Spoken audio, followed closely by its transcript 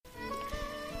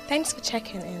Thanks for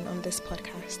checking in on this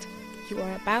podcast. You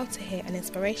are about to hear an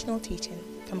inspirational teaching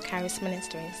from Charis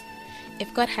Ministries.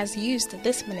 If God has used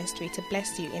this ministry to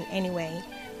bless you in any way,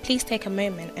 please take a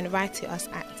moment and write to us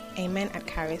at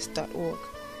amen@charis.org.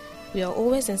 We are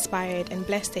always inspired and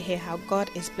blessed to hear how God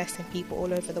is blessing people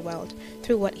all over the world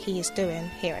through what He is doing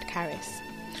here at Charis.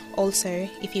 Also,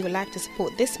 if you would like to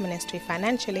support this ministry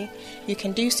financially, you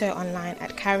can do so online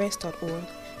at charis.org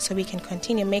so we can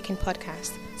continue making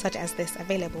podcasts such as this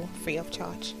available free of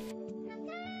charge.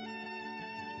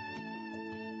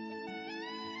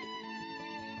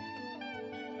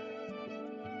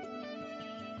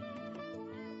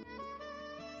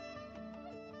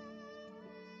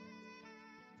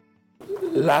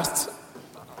 Last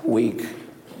week,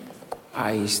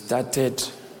 I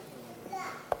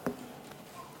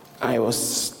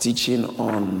was teaching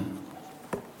on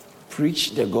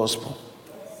preach the gospel.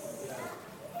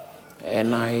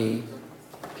 And I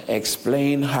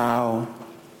explained how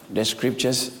the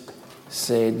scriptures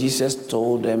say Jesus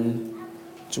told them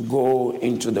to go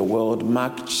into the world,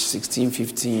 Mark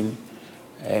 16:15,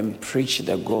 and preach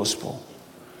the gospel.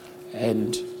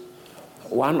 And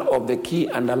one of the key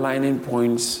underlining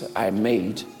points I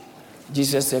made,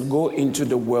 Jesus said, go into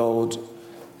the world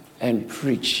and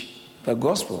preach the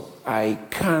gospel. I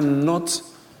cannot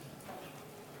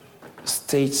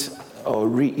state or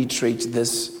reiterate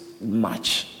this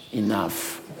much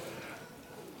enough.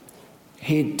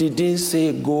 He didn't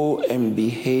say go and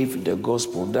behave the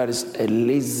gospel. That is a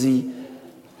lazy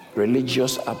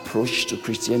religious approach to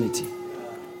Christianity.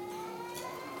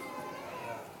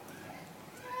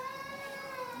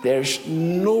 There's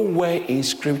nowhere in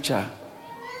scripture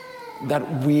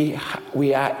that we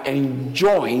are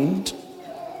enjoined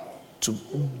to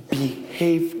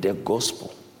behave the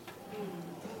gospel.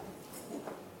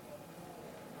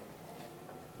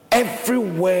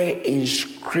 Everywhere in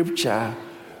scripture,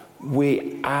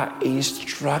 we are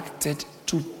instructed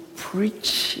to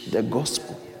preach the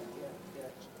gospel.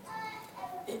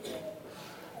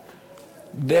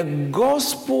 The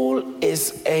gospel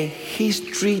is a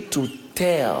history to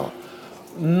tell,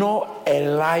 not a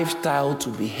lifestyle to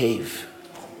behave.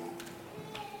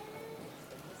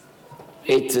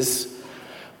 It is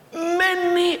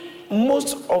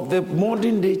most of the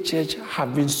modern day church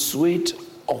have been swayed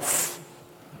off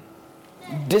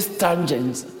this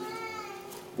tangent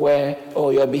where,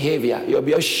 your behavior,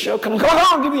 sure, come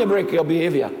on, give me a break, your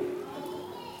behavior.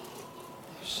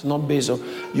 It's not based on,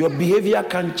 your behavior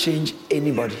can't change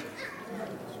anybody.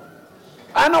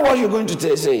 I know what you're going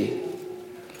to say.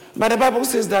 But the Bible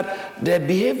says that the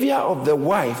behavior of the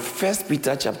wife, 1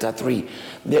 Peter chapter 3,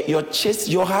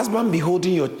 your husband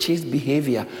beholding your chaste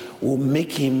behavior will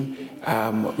make him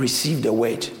receive the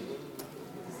word.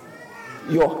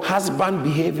 Your husband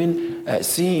behaving,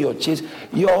 seeing your chaste,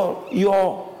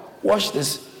 watch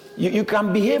this. You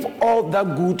can behave all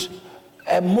that good.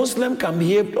 A Muslim can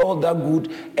behave all that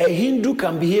good. A Hindu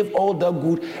can behave all that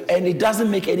good, and it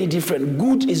doesn't make any difference.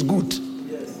 Good is good.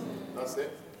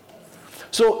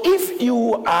 So if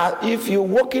you're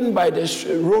walking by the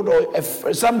road, or if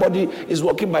somebody is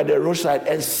walking by the roadside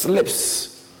and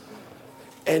slips,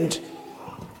 and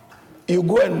you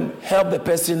go and help the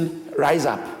person rise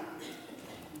up,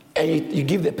 and you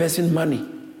give the person money,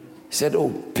 he said,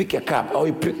 pick a cab,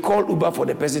 or call Uber for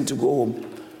the person to go home.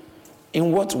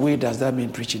 In what way does that mean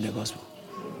preaching the gospel?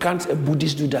 Can't a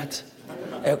Buddhist do that?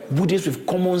 A Buddhist with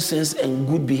common sense and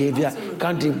good behavior,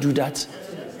 can't they do that?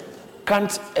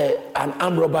 Can't an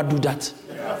armed robber do that?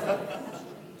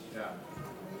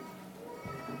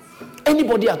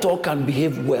 Anybody at all can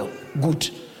behave well, good,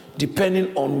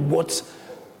 depending on what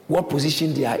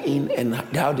position they are in and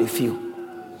how they feel.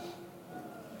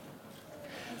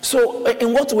 So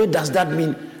in what way does that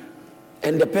mean?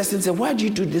 And the person said, why do you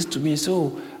do this to me?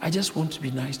 So I just want to be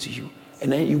nice to you.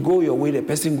 And then you go your way, the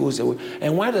person goes away.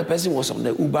 And while the person was on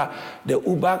the Uber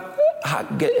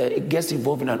gets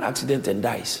involved in an accident and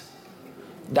dies.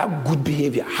 That good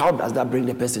behavior, how does that bring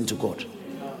the person to God?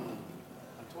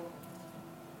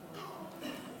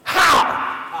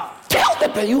 How? Tell the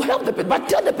person, you help the person, but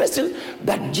tell the person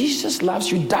that Jesus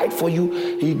loves you, died for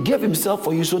you, He gave Himself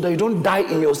for you so that you don't die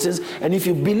in your sins. And if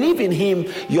you believe in Him,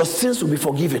 your sins will be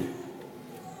forgiven.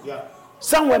 Yeah.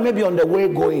 Somewhere maybe on the way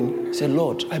going, say,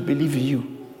 Lord, I believe in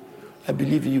you. I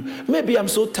believe in you. Maybe I'm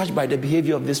so touched by the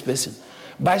behavior of this person,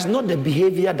 but it's not the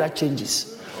behavior that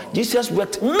changes. Jesus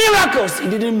worked miracles. He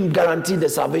didn't guarantee the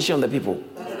salvation of the people.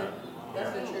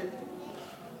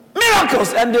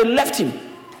 Miracles, and they left him.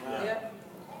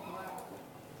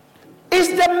 It's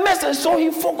the message. So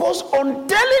he focused on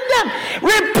telling them,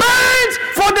 repent,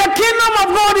 for the kingdom of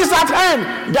God is at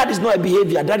hand. That is not a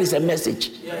behavior, that is a message.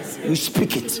 Yes. You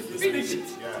speak it.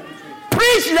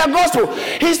 Preach the gospel.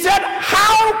 He said,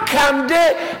 how can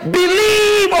they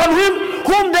believe on him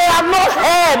whom they have not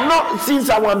heard, not seen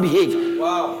someone behave?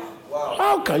 Wow.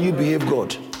 How can you behave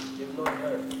God?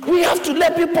 We have to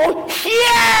let people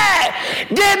hear.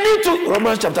 They need to.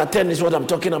 Romans chapter 10 is what I'm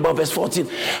talking about, verse 14.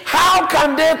 How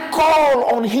can they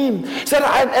call on him? Said,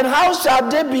 and how shall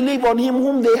they believe on him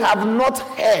whom they have not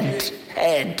heard?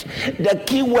 Heard. The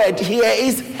key word here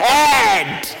is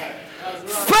heard.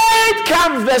 Faith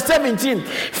comes, verse 17.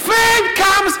 Faith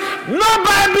comes not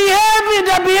by behaving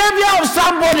the behavior of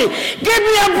somebody. Give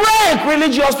me a break,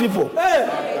 religious people.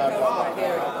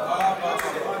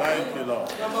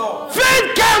 Faith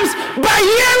comes by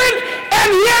hearing and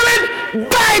hearing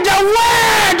by the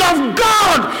word of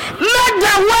God. Let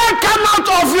the word come out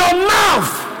of your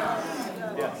mouth.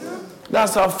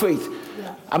 That's our faith.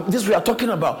 This we are talking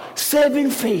about saving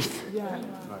faith.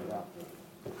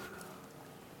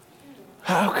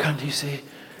 How can you say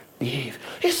behave?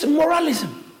 It's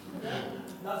moralism.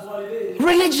 That's what it is.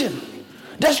 Religion.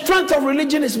 The strength of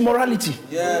religion is morality.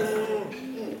 Yes.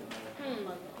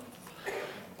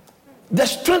 The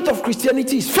strength of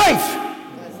Christianity is faith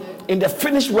in the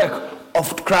finished work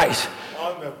of Christ.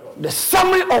 The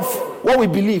summary of what we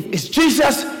believe is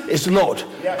Jesus is Lord.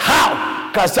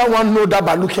 How can someone know that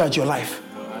by looking at your life?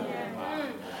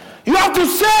 You have to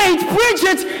say it, preach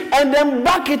it, and then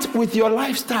back it with your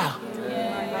lifestyle.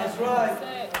 That's right.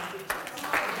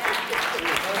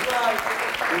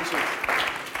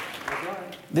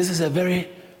 This is a very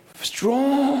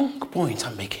strong point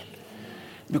I'm making.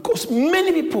 Because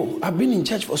many people have been in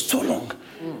church for so long.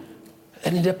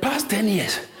 And in the past 10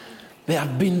 years, there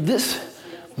have been this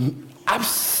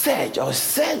upsurge or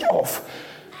surge of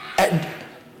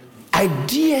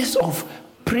ideas of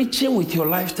preaching with your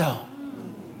lifestyle.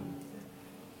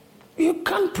 You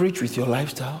can't preach with your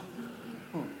lifestyle.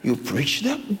 You preach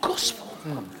the gospel.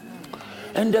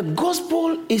 And the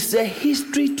gospel is a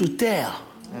history to tell.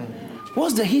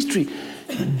 What's the history?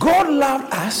 God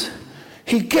loved us.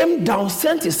 He came down,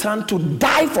 sent his son to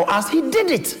die for us. He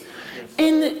did it.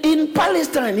 In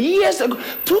Palestine years ago,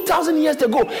 2,000 years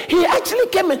ago, he actually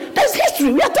came in. That's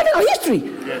history. We are telling our history.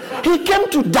 Yes. He came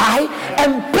to die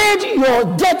and paid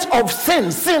your debt of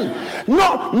sin.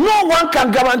 No one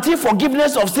can guarantee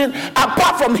forgiveness of sin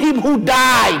apart from him who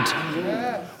died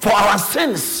for our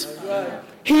sins.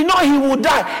 He know he will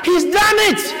die. He's done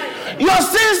it. Your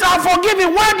sins are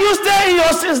forgiven. Why do you stay in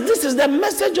your sins? This is the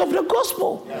message of the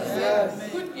gospel.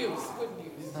 Yes. Good news.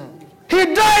 He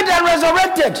died and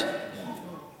resurrected.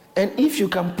 And if you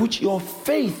can put your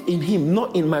faith in him,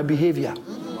 not in my behavior.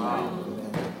 Wow.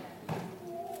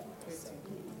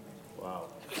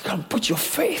 You can put your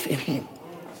faith in him.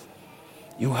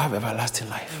 You have everlasting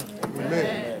life.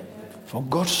 Amen. For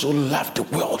God so loved the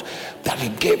world that he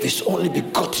gave his only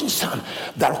begotten son,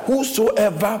 that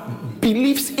whosoever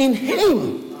believes in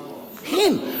him,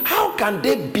 how can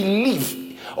they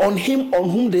believe on him on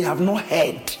whom they have not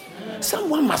heard?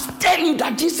 Someone must tell you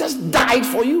that Jesus died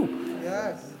for you.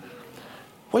 Yes.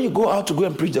 When you go out to go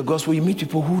and preach the gospel, you meet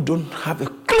people who don't have a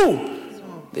clue.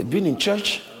 They've been in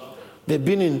church, they've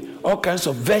been in all kinds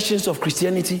of versions of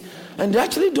Christianity, and they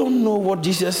actually don't know what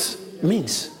Jesus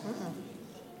means.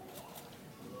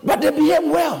 But they behave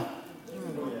well.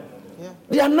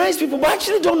 They are nice people, but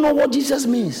actually don't know what Jesus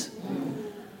means.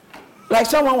 Like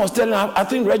someone was telling, I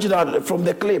think Reginald from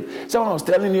the clip, someone was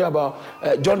telling you about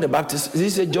John the Baptist. Did he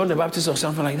say John the Baptist or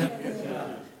something like that?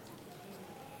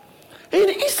 In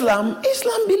Islam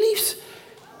believes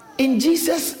in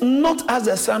Jesus not as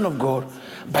the Son of God,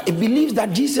 but it believes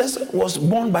that Jesus was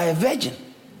born by a virgin.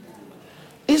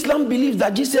 Islam believes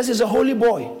that Jesus is a holy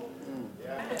boy.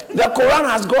 The Quran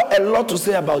has got a lot to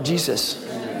say about Jesus,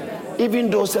 even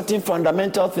though certain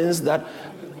fundamental things that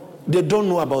they don't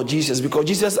know about Jesus, because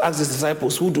Jesus asked his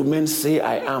disciples, who do men say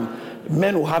I am?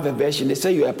 Men who have a version, they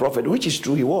say you're a prophet, which is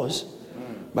true, he was,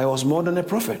 but he was more than a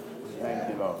prophet.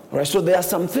 Right, so there are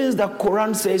some things that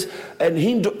Quran says, and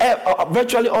Hindu,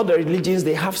 virtually all the religions,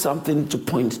 they have something to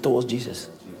point towards Jesus.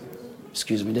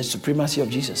 Excuse me, the supremacy of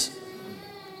Jesus.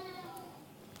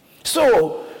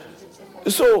 So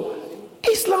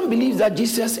Islam believes that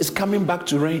Jesus is coming back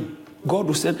to reign. God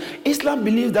will send. Islam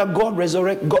believes that God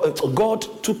resurrected. God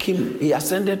took him. He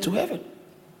ascended to heaven.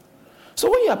 So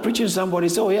when you are preaching to somebody,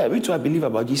 say, oh yeah, me too, I believe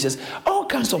about Jesus. All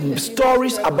kinds of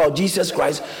stories about Jesus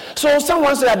Christ. So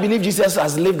someone said, I believe Jesus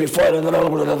has lived before.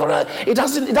 It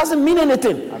doesn't mean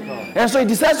anything. And so he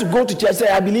decides to go to church and say,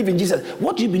 I believe in Jesus.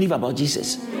 What do you believe about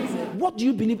Jesus? What do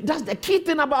you believe? That's the key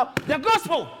thing about the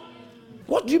gospel.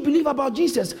 What do you believe about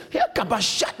Jesus? 1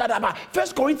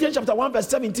 Corinthians chapter 1 verse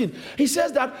 17. He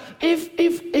says that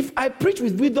if I preach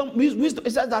with wisdom, he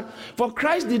says that for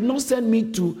Christ did not send me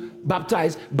to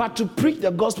baptize, but to preach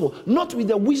the gospel, not with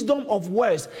the wisdom of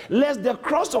words, lest the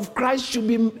cross of Christ should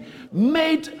be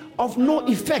made of no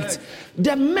effect.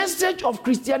 The message of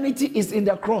Christianity is in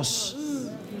the cross.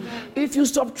 If you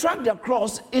subtract the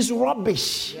cross, it's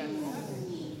rubbish.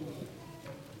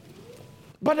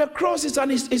 But the cross is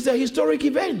a historic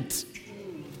event.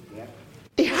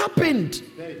 It happened.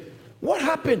 What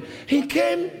happened? He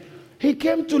came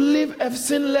to live a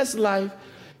sinless life.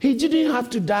 He didn't have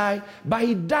to die, but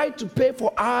he died to pay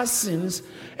for our sins.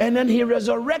 And then he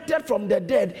resurrected from the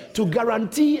dead to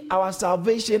guarantee our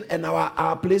salvation and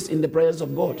our place in the presence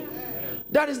of God.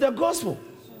 That is the gospel.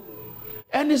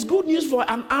 And it's good news for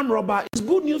an armed robber. It's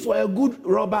good news for a good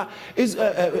robber. It's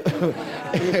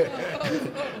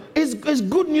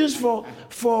good news for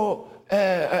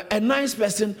a nice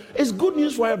person. It's good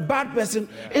news for a bad person.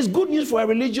 It's good news for a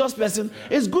religious person.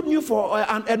 It's good news for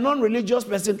a non-religious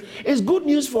person. It's good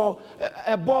news for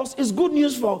a boss. It's good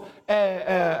news for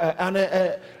an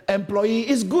employee.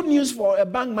 It's good news for a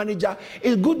bank manager.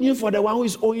 It's good news for the one who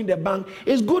is owing the bank.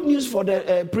 It's good news for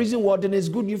the prison warden. It's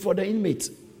good news for the inmate.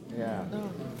 Yeah. No,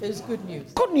 it's good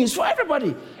news. Good news for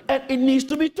everybody. And it needs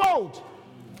to be told.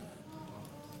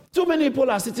 Too many people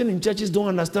are sitting in churches, don't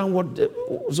understand what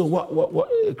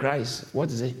Christ, what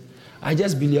is it? I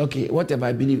just believe, okay, whatever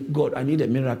I believe, God, I need a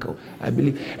miracle. I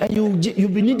believe. And you'll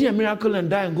be needing a miracle and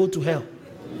die and go to hell.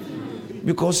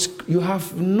 Because you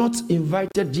have not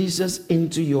invited Jesus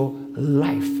into your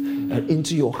life and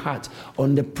into your heart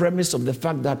on the premise of the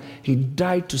fact that he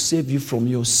died to save you from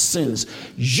your sins.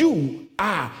 You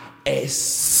are a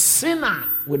sinner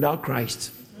without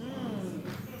Christ.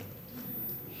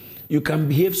 You can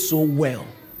behave so well,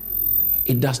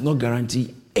 it does not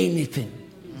guarantee anything.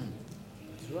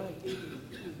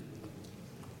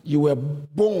 You were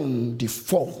born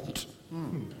deformed.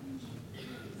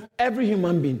 Every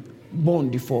human being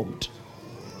born deformed.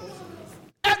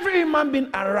 Every human being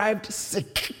arrived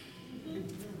sick,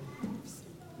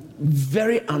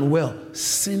 very unwell,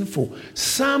 sinful.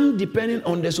 Some depending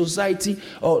on the society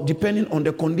or depending on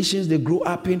the conditions they grew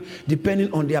up in,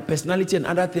 depending on their personality and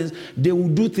other things, they will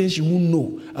do things you won't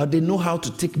know. They know how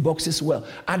to tick boxes well.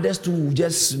 Others too will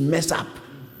just mess up.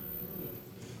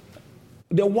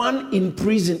 The one in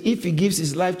prison, if he gives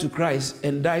his life to Christ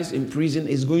and dies in prison,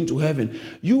 is going to heaven.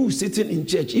 You sitting in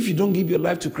church, if you don't give your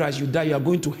life to Christ, you die, you are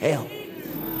going to hell.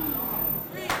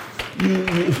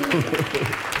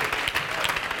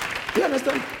 You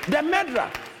understand? The murderer,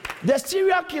 the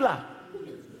serial killer.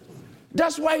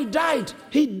 That's why he died.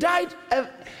 He died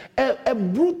a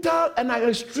brutal and an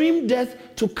extreme death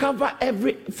to cover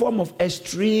every form of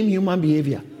extreme human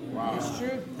behavior. Wow. That's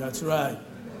true. That's right.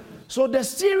 So the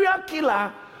serial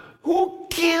killer who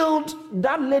killed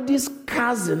that lady's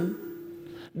cousin,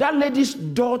 that lady's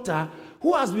daughter,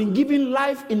 who has been given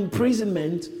life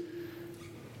imprisonment,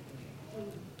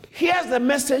 here's the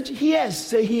message. Here's,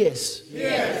 say here's.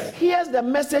 Yes. Here's the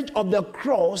message of the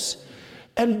cross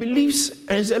and believes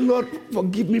and says, Lord,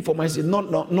 forgive me for my sin. Not,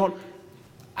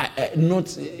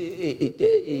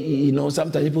 you know,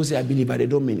 sometimes people say I believe, but they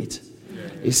don't mean it.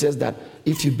 It says that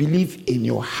if you believe in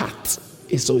your heart,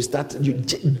 so it's that you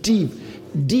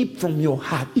deep from your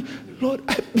heart, Lord,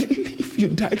 I believe you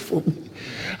died for me.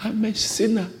 I'm a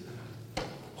sinner,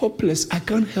 hopeless. I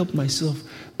can't help myself,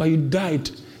 but you died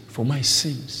for my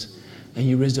sins and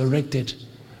you resurrected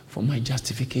for my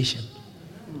justification.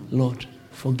 Lord,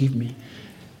 forgive me.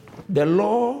 The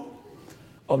law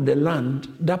of the land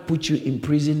that puts you in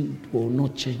prison will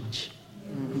not change.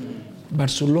 But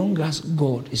so long as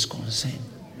God is concerned,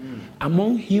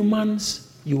 among humans,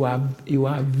 you are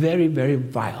very, very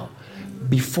vile.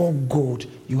 Before God,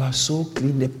 you are so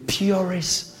clean, the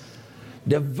purest,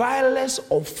 the vilest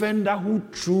offender who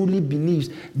truly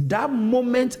believes. That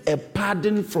moment a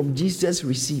pardon from Jesus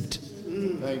received,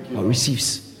 or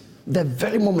receives, the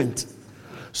very moment.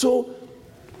 So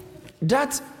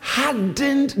that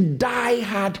hardened,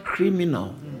 die-hard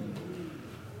criminal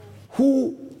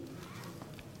who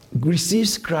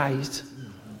receives Christ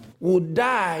will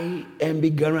die and be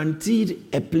guaranteed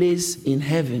a place in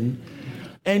heaven.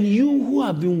 And you who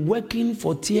have been working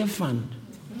for Tear Fund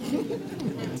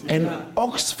and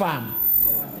Oxfam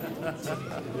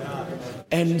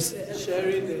and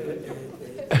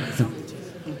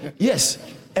yes,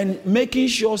 and making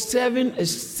sure sharing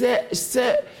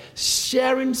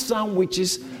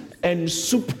sandwiches and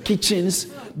soup kitchens,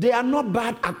 they are not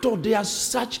bad at all. They are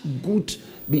such good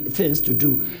things to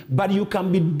do. But you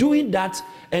can be doing that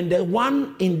and the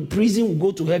one in prison will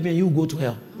go to heaven, you go to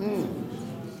hell.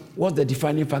 what's the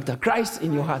defining factor? Christ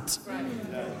in your heart.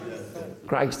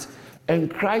 Christ.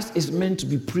 And Christ is meant to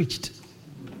be preached,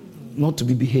 not to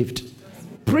be behaved.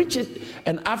 Preach it,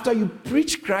 and after you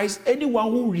preach Christ,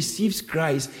 anyone who receives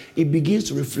Christ, it begins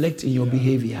to reflect in your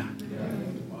behavior.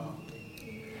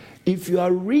 If you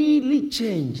are really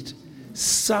changed,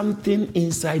 something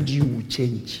inside you will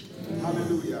change.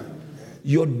 Hallelujah.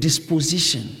 Your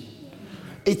disposition.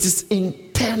 It is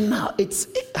internal. It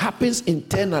happens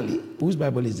internally. Whose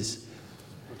Bible is this?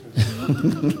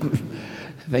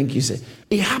 Thank you, sir.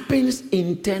 It happens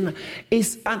internal.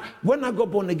 When I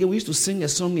got born again, we used to sing a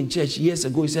song in church years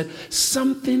ago. He said,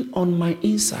 something on my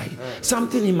inside,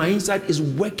 something in my inside is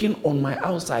working on my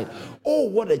outside. Oh,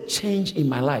 what a change in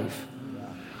my life.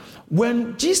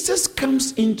 When Jesus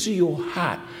comes into your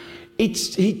heart,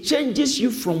 he changes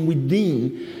you from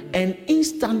within, and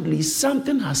instantly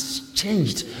something has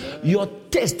changed. Your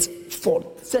taste for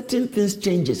certain things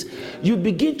changes. You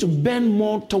begin to bend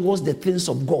more towards the things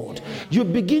of God. You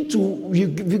begin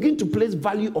to place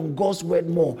value on God's word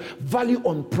more, value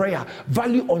on prayer,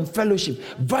 value on fellowship,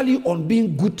 value on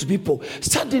being good to people.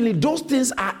 Suddenly those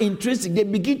things are intrinsic. They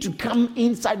begin to come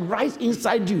inside, rise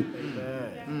inside you.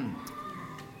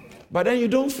 But then you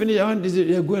don't finish.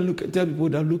 You go and tell people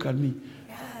that look at me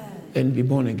and be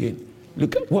born again.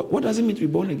 Look at what does it mean to be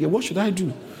born again? What should I do?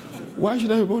 Why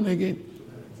should I be born again?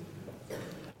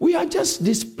 We are just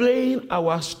displaying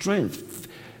our strength,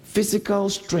 physical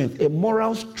strength, a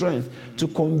moral strength to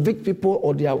convict people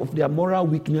of their moral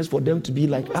weakness for them to be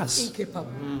like us.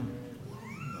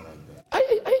 Are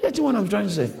you getting what I'm trying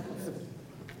to say?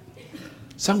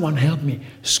 Someone help me.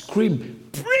 Scream.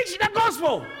 Preach the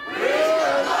gospel.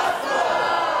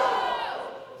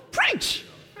 Preach.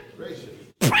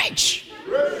 Preach.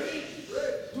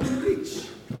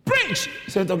 Preach.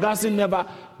 St. Augustine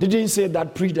didn't say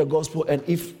that preach the gospel and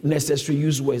if necessary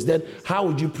use words. Then how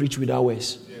would you preach without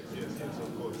words? Yes,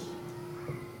 of course.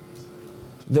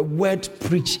 The word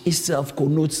preach itself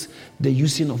connotes the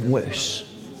using of words.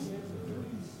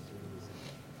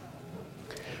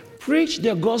 Preach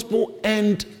the gospel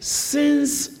and,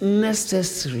 since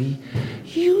necessary,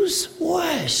 use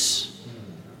words.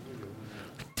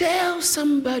 Tell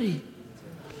somebody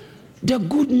the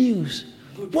good news.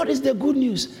 What is the good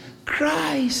news?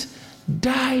 Christ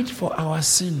died for our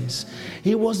sins.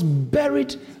 He was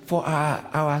buried for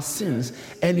our sins,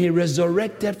 and he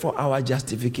resurrected for our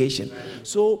justification.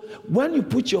 So when you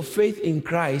put your faith in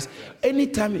Christ,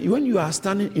 anytime when you are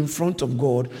standing in front of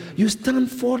God, you stand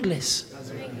faultless.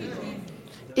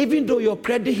 Even though your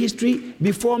credit history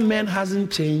before men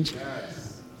hasn't changed,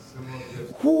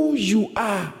 who you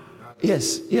are,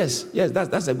 yes,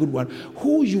 that's a good one.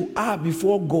 Who you are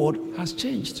before God has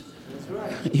changed.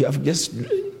 You have just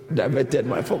diverted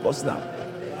my focus now.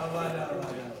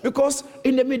 Because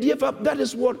in the medieval, that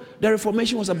is what the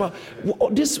Reformation was about.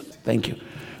 Thank you.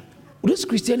 This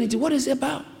Christianity, what is it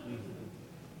about?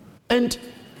 And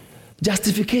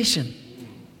justification.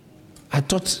 I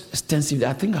taught extensively.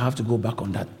 I think I have to go back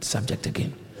on that subject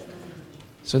again.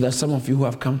 So that some of you who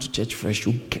have come to church fresh,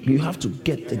 you have to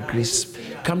get the grace,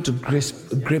 come to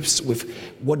grips with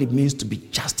what it means to be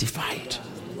justified.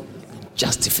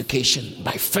 Justification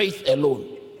by faith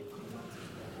alone.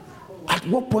 At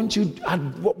what point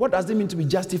what does it mean to be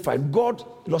justified? God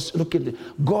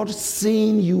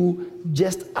seeing you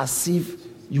just as if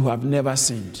you have never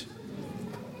sinned.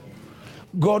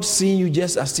 God seeing you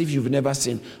just as if you've never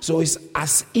sinned. So it's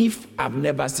as if I've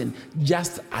never sinned.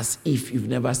 Just as if you've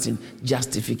never sinned.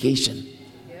 Justification.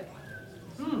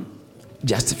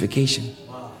 Justification.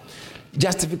 Wow.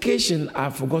 Justification,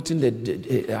 I've forgotten the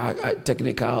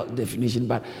technical definition,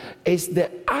 but it's the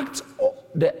act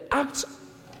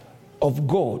of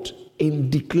God in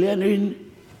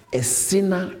declaring a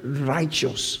sinner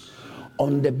righteous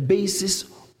on the basis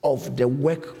of the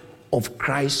work of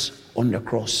Christ on the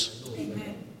cross.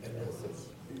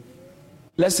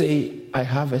 Let's say I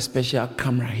have a special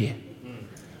camera here.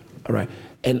 All right.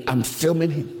 And I'm filming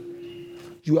him.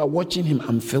 You are watching him,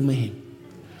 I'm filming him.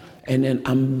 And then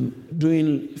I'm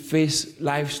doing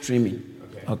live streaming.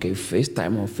 Okay,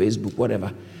 FaceTime or Facebook,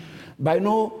 whatever. By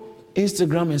now,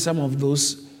 Instagram and some of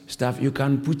those stuff, you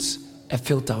can put a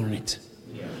filter on it.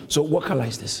 So what color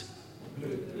is this?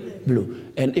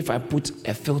 Blue. And if I put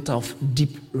a filter of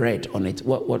deep red on it,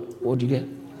 what do you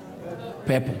get?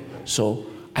 Purple. So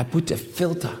I put a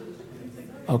filter,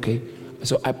 okay?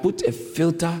 So I put a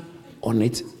filter on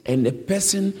it, and the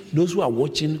person, those who are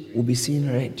watching, will be seeing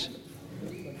red.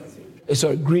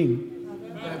 Green.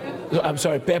 I'm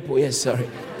sorry, purple. Yes, sorry,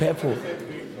 purple.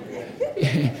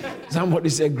 Somebody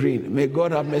said green. May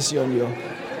God have mercy on your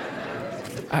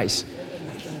eyes.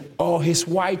 or his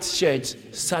white shirt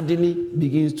suddenly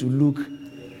begins to look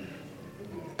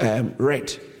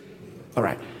red. All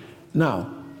right.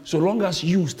 Now, so long as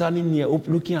you standing near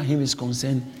looking at him is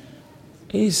concerned,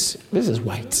 this is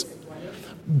white.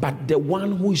 But the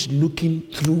one who is looking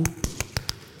through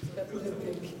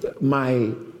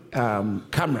my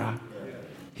camera,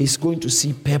 he's going to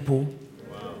see purple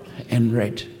and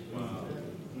red.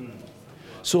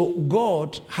 So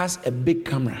God has a big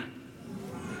camera,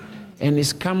 and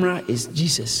his camera is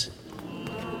Jesus.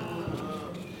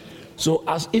 So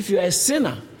as if you're a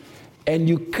sinner and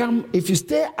you come, if you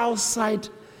stay outside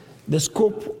the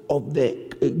scope of the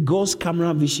God's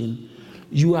camera vision,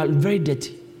 you are very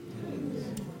dirty.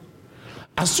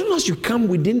 As soon as you come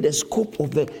within the scope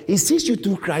of he sees you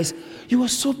through Christ, you are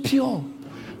so pure.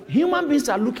 Human beings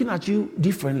are looking at you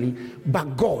differently,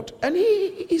 but God, and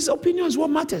his opinion is what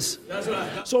matters. That's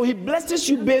right. So he blesses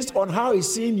you based on how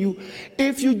he's seeing you.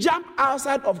 If you jump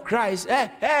outside of Christ,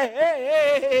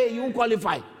 you won't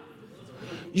qualify.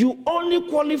 You only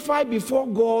qualify before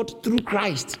God through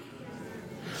Christ.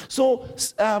 So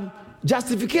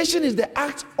justification is the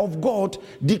act of God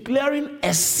declaring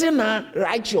a sinner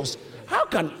righteous. How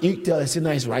can you tell a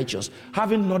sinner is righteous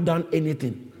having not done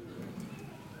anything?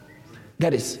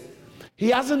 That is,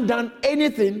 he hasn't done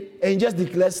anything and just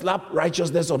declares slap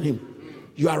righteousness on him.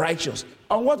 You are righteous.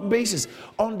 On what basis?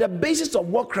 On the basis of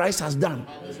what Christ has done.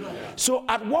 So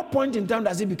at what point in time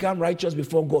does he become righteous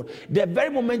before God? The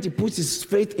very moment he puts his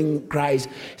faith in Christ.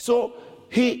 So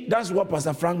that's what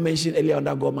Pastor Frank mentioned earlier on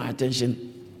that got my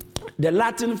attention. The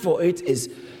Latin for it is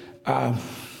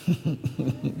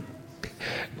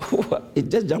it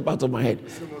just jumped out of my head.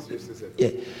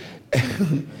 Yeah.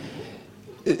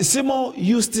 Simo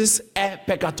Justus e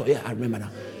peccator. Yeah, I remember now.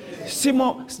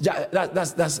 Simo,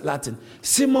 that's Latin.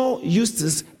 Simo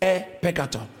Justus e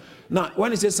peccator. Now,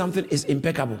 when it says something is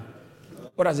impeccable,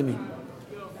 what does it mean?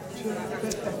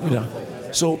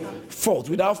 So, fault,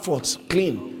 without fault,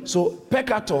 clean. So,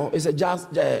 peccator is a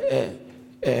just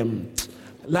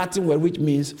Latin word which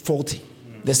means faulty.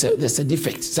 There's a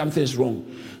defect, something is wrong.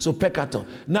 So, peccator.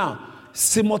 Now,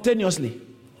 simultaneously,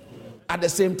 at the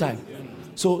same time.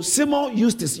 So, Simo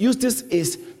Justus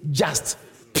is just,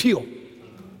 pure.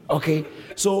 Okay?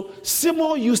 So,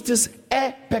 Simo Justus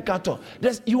e peccator.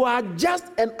 You are just,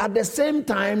 and at the same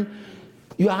time,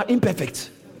 you are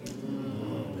imperfect.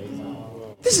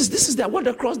 This is what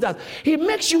the cross does. He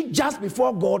makes you just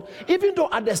before God, even though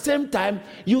at the same time,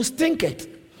 you stinketh.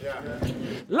 Yeah.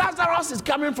 Lazarus is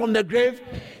coming from the grave.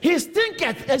 He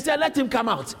stinketh and said, let him come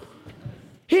out.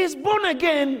 He is born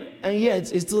again, and yet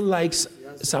he still likes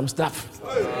some stuff.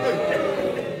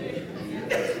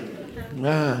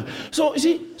 So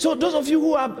see, so those of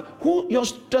you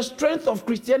the strength of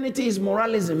Christianity is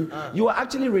moralism, you are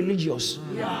actually religious.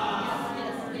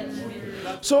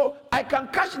 So I can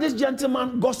catch this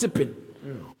gentleman gossiping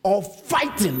or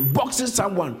fighting, boxing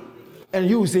someone, and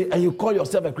you say, and you call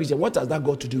yourself a Christian. What has that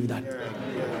got to do with that?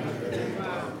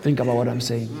 Think about what I'm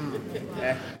saying.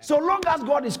 So long as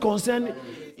God is concerned,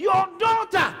 your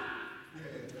daughter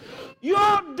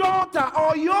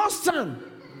or your son,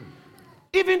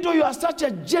 even though you are such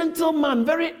a gentleman,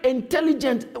 very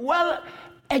intelligent, well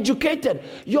educated,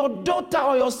 your daughter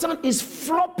or your son is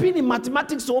flopping in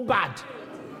mathematics so bad.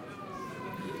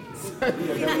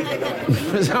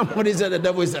 Somebody said the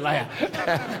devil is a liar.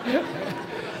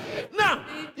 Now,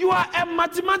 you are a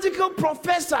mathematics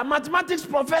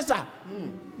professor,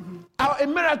 our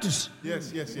emeritus.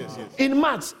 Yes. In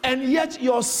maths, and yet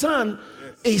your son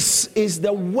is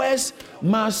the worst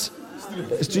maths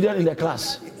student in the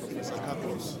class.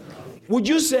 Would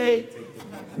you say,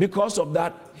 because of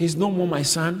that, he's no more my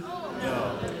son?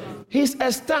 No. He's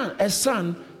a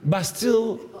son, but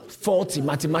still faulty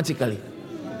mathematically.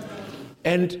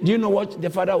 And do you know what the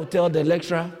father will tell the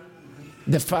lecturer,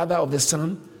 the father of the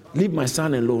son? Leave my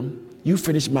son alone. You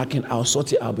finish marking, I'll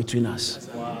sort it out between us.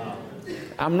 Wow.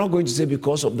 I'm not going to say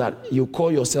because of that, you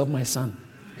call yourself my son.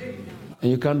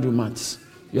 And you can't do maths.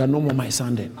 You are no more my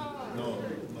son then. No.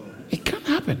 It can't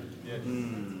happen.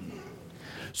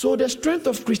 So the strength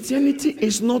of Christianity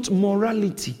is not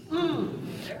morality.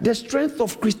 The strength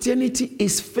of Christianity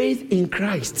is faith in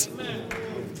Christ.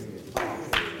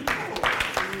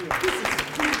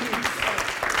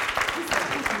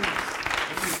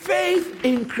 Faith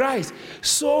in Christ.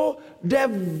 So the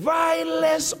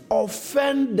vilest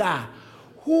offender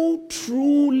who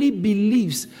truly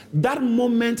believes, that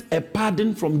moment a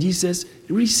pardon from Jesus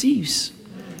receives.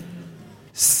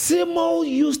 Simo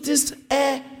Justus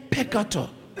e peccator.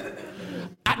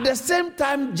 At the same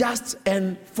time, just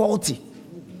and faulty.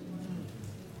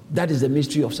 That is the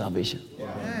mystery of salvation.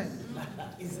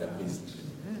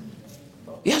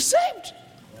 You're saved.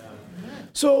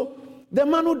 So the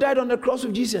man who died on the cross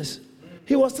with Jesus,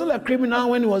 he was still a criminal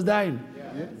when he was dying.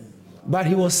 But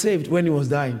he was saved when he was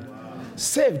dying.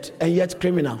 Saved and yet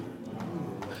criminal.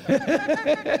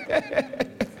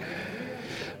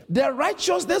 The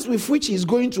righteousness with which he's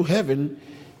going to heaven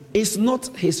is not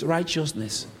his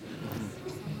righteousness.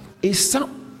 It's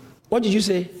what did you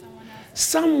say?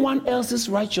 Someone else's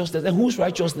righteousness. And whose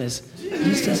righteousness?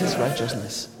 Jesus'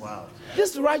 righteousness. Wow.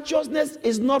 This righteousness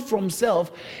is not from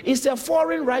self. It's a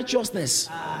foreign righteousness.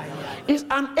 It's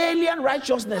an alien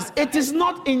righteousness. It is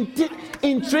not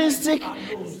intrinsic.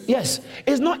 Yes,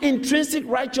 it's not intrinsic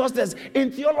righteousness. In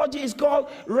theology, it's called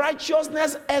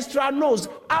righteousness extra nos,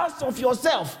 out of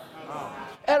yourself.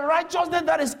 A righteousness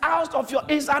that is out of your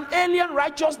is an alien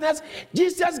righteousness.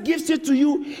 Jesus gives it to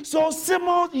you. So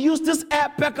Simon used this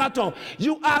air peccator.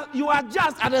 You are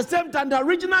just at the same time. The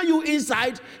original you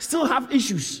inside still have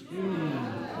issues.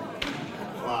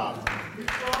 Wow.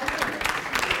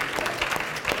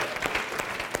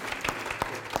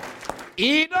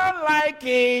 He don't like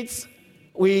it.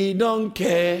 We don't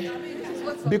care.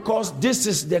 Because this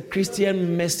is the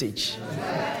Christian message.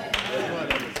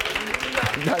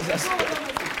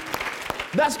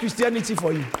 That's Christianity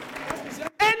for you.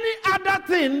 Any other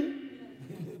thing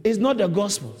is not the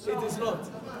gospel. It is not.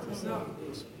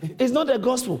 It's not the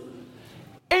gospel.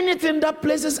 Anything that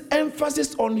places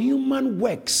emphasis on human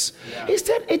works. He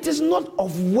said it is not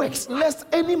of works, lest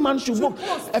any man should boast.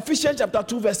 Ephesians chapter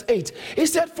 2 verse 8. He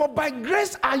said, for by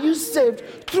grace are you saved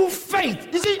through faith.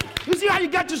 You see how you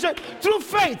get to say through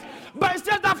faith. But it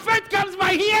says that faith comes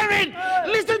by hearing.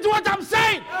 Listen to what I'm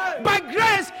saying. By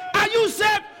grace are you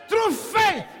saved through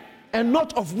faith and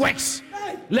not of works,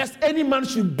 lest any man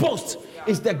should boast.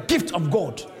 It's the gift of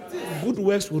God. Good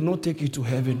works will not take you to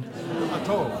heaven at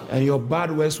all, and your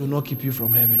bad works will not keep you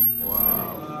from heaven.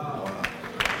 Wow.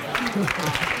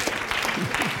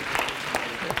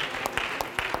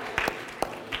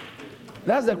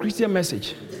 That's the Christian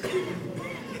message.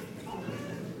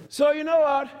 So you know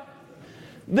what?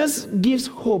 This gives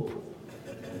hope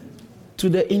to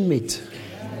the inmate.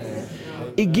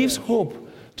 It gives hope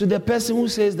to the person who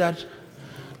says that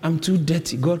I'm too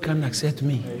dirty, God can't accept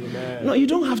me. Amen. No, you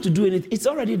don't have to do anything. It's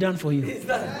already done for you.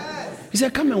 He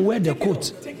said, come and wear the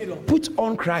coat. Put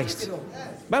on Christ.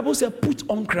 Bible says, put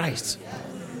on Christ.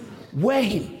 Wear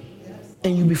him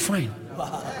and you'll be fine.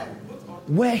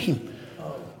 Wear him.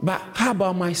 But how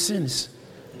about my sins?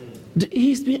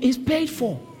 He's paid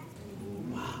for.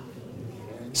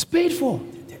 It's paid for.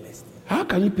 How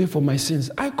can you pay for my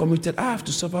sins? I committed, I have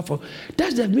to suffer for.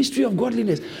 That's the mystery of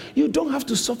godliness. You don't have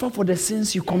to suffer for the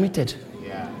sins you committed.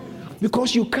 Yeah.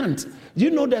 Because you can't. Do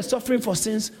you know the suffering for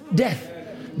sins? Death.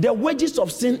 The wages of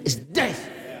sin is death.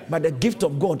 But the gift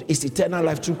of God is eternal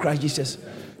life through Christ Jesus.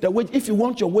 If you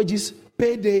want your wages,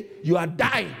 payday, you are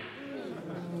dying.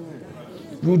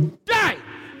 You die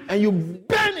and you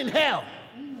burn in hell.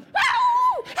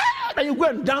 And you go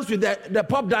and dance with the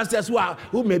pop dancers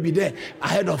who may be there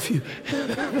ahead of you.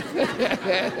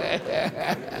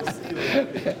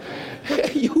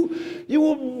 You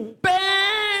will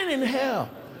burn in hell.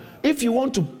 If you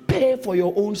want to pay for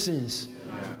your own sins,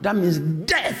 that means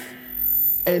death.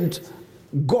 And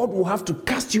God will have to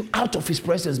cast you out of his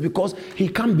presence because he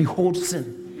can't behold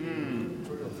sin.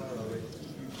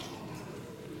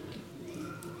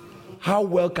 How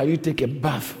well can you take a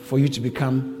bath for you to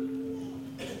become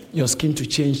your skin to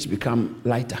change to become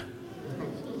lighter?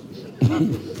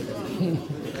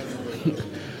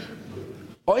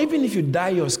 Or even if you dye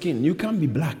your skin, you can't be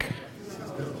black.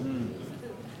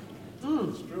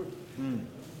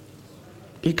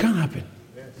 It can't happen.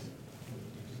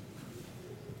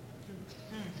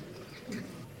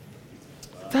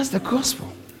 That's the gospel.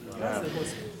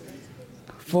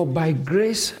 For by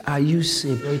grace are you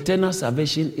saved. Your eternal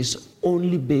salvation is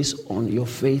only based on your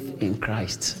faith in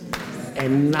Christ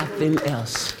and nothing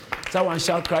else. Someone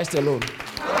shout, Christ alone.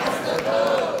 Christ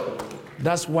alone.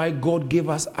 That's why God gave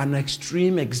us an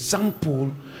extreme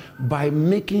example by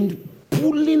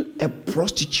pulling a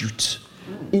prostitute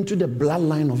into the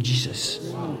bloodline of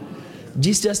Jesus.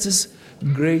 Jesus'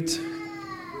 great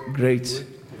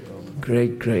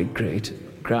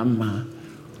grandma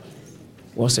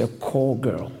was a call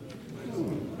girl.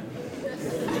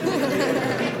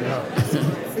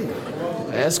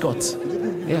 Escort.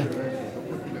 Yeah.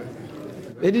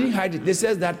 They didn't hide it. They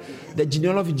said that the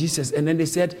genealogy of Jesus, and then they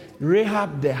said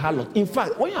Rahab the harlot. In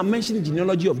fact, when you are mentioning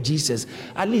genealogy of Jesus,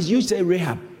 at least you say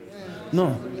Rahab.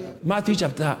 No. Matthew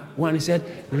chapter 1, he said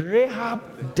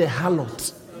Rahab the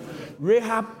harlot.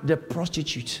 Rahab the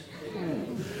prostitute.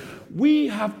 We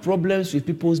have problems with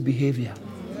people's behavior.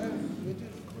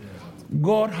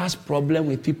 God has problem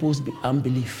with people's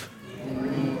unbelief.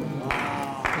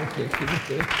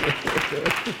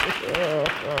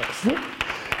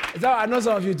 So I know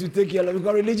some of you to take your,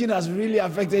 because religion has really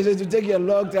affected you, to take you a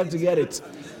long time to get it.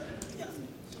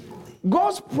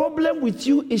 God's problem with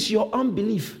you is your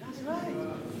unbelief,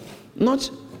 not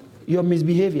your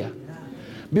misbehavior.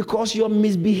 Because your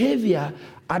misbehavior,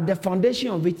 at the foundation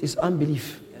of it, is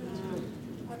unbelief.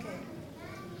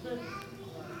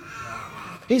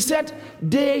 He said,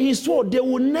 he swore they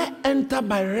will not enter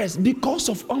by rest because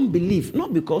of unbelief,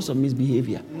 not because of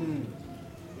misbehavior.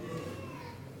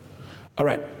 All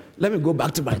right, let me go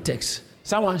back to my text.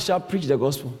 Someone shall preach the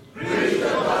gospel. Preach the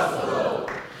gospel.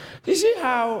 You see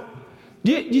how,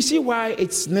 do you see why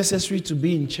it's necessary to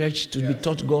be in church, to be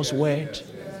taught God's word?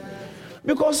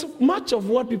 Because much of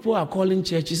what people are calling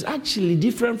church is actually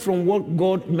different from what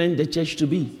God meant the church to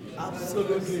be.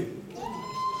 Absolutely.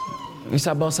 It's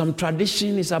about some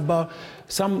tradition. It's about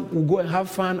some will go and have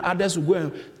fun. Others will go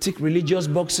and tick religious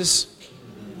boxes.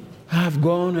 Have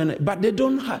gone, but they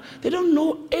don't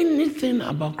know anything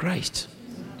about Christ.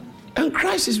 And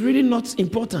Christ is really not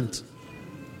important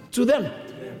to them.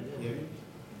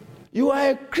 You are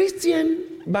a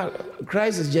Christian, but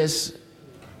Christ is just...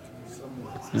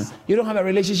 You don't have a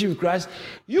relationship with Christ.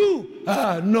 You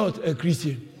are not a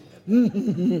Christian.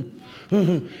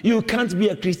 You can't be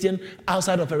a Christian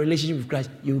outside of a relationship with Christ.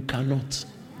 You cannot.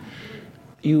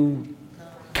 You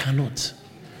cannot.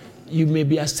 You may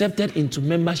be accepted into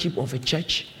membership of a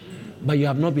church, but you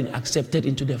have not been accepted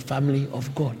into the family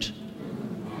of God.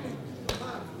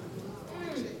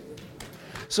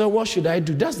 So what should I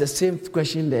do? That's the same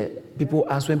question that people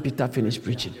asked when Peter finished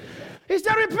preaching. He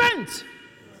said, repent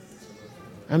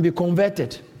and be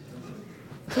converted.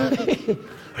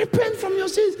 Repent from your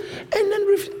sins and then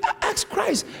ask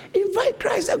Christ. Invite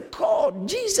Christ and God,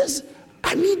 Jesus,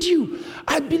 I need you.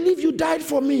 I believe you died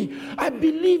for me. I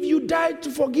believe you died to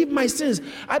forgive my sins.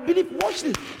 I believe, watch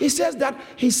this. He says that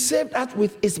he saved us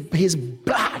with his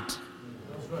blood.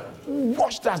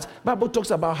 Watch that. Bible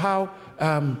talks about how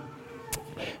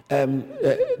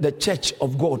the church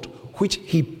of God, which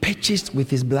he purchased with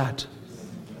his blood.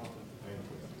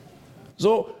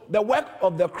 So the work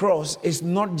of the cross is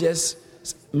not just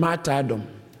martyrdom.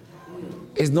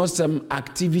 It's not some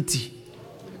activity.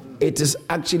 It is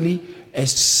actually a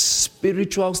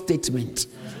spiritual statement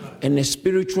and a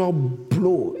spiritual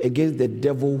blow against the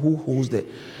devil who holds the...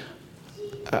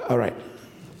 all right.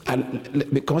 And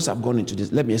because I've gone into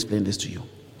this, let me explain this to you.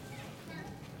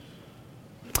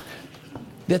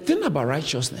 The thing about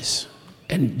righteousness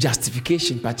and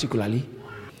justification particularly,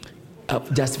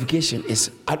 justification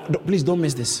is, please don't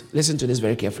miss this. Listen to this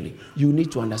very carefully. You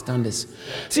need to understand this.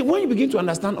 See, when you begin to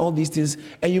understand all these things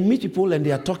and you meet people and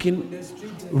they are talking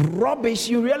rubbish,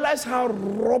 you realize how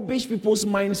rubbish people's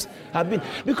minds have been.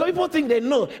 Because people think they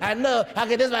know. I know.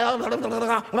 Okay, this and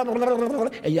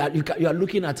you are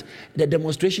looking at the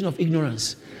demonstration of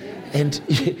ignorance. And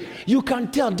you can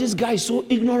tell this guy is so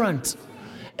ignorant.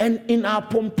 And in their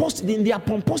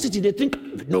pomposity, they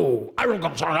think, no,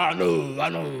 arrogance, I know.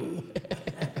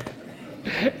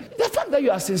 The fact that you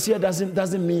are sincere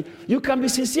doesn't mean you can be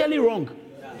sincerely wrong.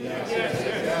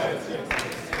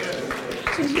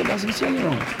 Sincere, but sincerely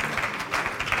wrong.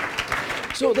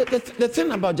 So the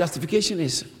thing about justification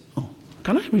is,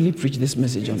 can I really preach this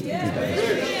message on?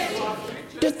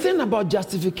 The thing about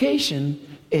justification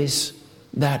is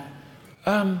that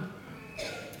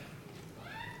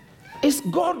is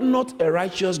God not a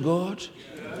righteous God?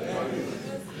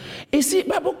 You see,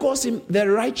 Bible calls him the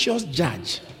righteous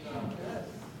judge.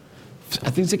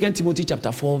 I think 2 Timothy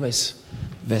chapter 4 verse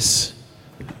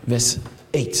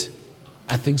 8.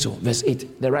 I think so, verse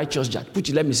 8. The righteous judge.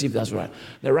 Let me see if that's right.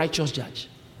 The righteous judge.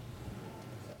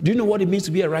 Do you know what it means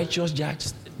to be a righteous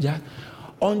judge?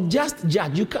 Unjust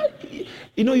judge. You can't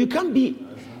be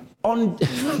on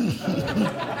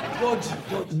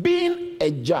being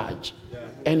a judge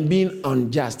and being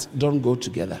unjust don't go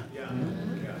together.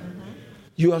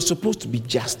 You are supposed to be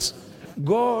just.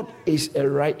 God is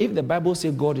if the Bible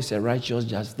says God is a righteous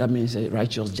judge, that means a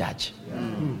righteous judge.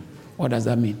 What does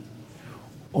that mean?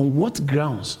 On what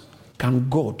grounds can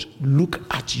God look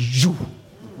at you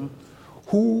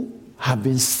who have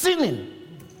been sinning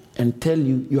and tell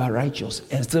you you are righteous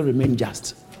and still remain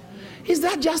just? Is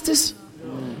that justice?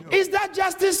 Is that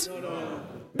justice?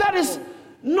 That is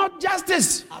not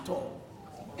justice at all.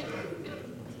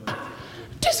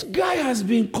 This guy has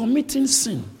been committing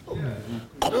sin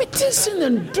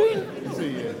and doing,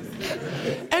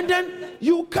 and then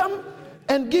you come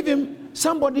and give him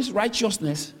somebody's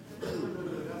righteousness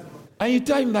and you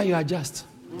tell him that you are just.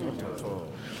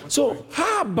 So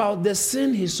how about the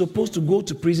sin he's supposed to go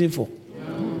to prison for?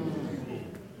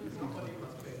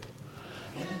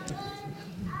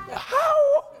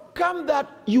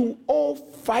 you owe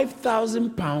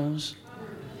 5,000 pounds,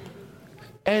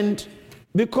 and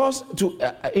because to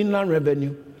Inland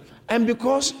Revenue, and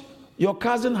because your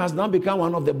cousin has now become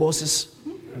one of the bosses,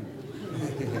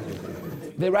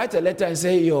 they write a letter and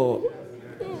say he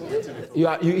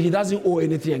doesn't owe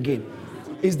anything again.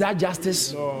 Is that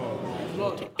justice? No.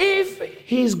 If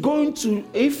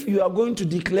you are going to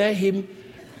declare him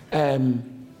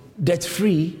debt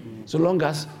free, so long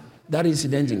as that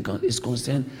incident is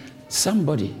concerned,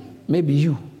 somebody, maybe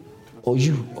you,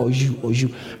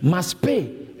 must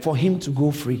pay for him to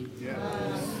go free. Yes.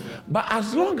 But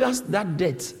as long as that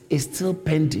debt is still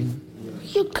pending,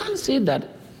 you can't say that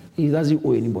he doesn't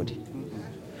owe anybody.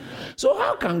 So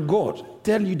how can God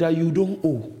tell you that you don't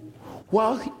owe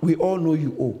while we all know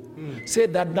you owe? Say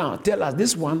that now. Tell us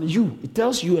this one, it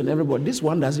tells you and everybody, this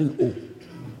one doesn't owe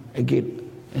again,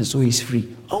 and so he's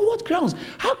free. On what grounds?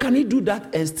 How can he do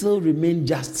that and still remain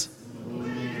just?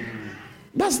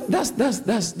 That's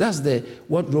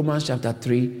what Romans chapter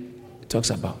 3 talks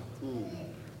about.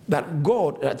 That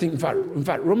God, I think, in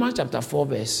fact, Romans chapter 4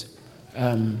 verse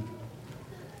and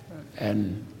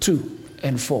 2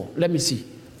 and 4. Let me see.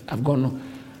 I've gone on.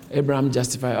 Abraham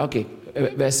justified. Okay,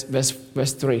 verse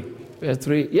 3. Verse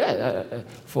 3. Yeah.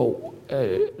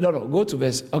 Go to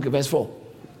verse 4.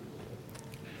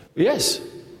 Yes.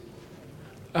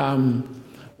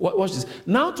 Watch this.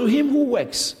 Now to him who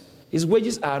works, his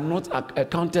wages are not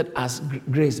accounted as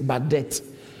grace, but debt.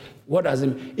 What does it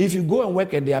mean? If you go and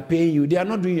work and they are paying you, they are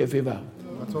not doing you a favor.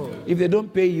 At all. If they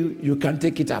don't pay you, you can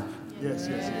take it up. Yes.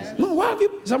 No, why have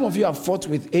you? Some of you have fought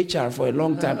with HR for a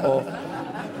long time, or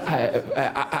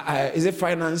is it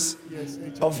finance? Yes.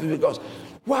 Because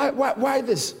why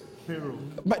this? Payroll.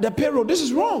 But the payroll, this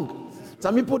is wrong.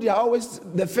 Some people, they are always,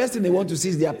 the first thing they want to see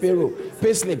is their payroll.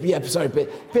 Pay slip. Yeah, sorry,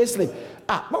 pay slip.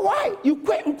 But why? You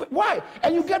quit. Why?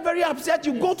 And you get very upset.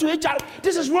 You go to HR.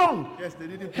 This is wrong. Yes, they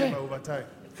didn't pay my overtime.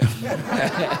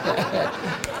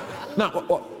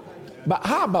 Now, but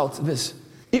how about this?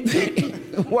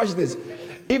 Watch this.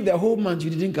 If the whole month you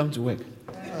didn't come to work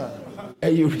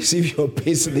and you receive your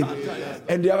pay slip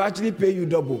and they have actually paid you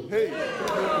double,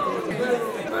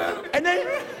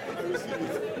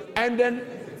 and then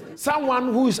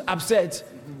someone who is upset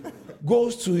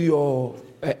goes to your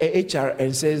HR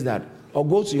and says that, or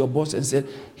goes to your boss and says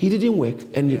he didn't work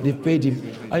and they paid him,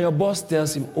 and your boss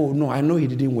tells him, oh no, I know he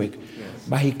didn't work,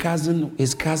 but his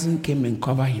cousin came and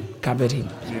covered him.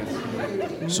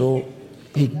 So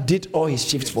he did all his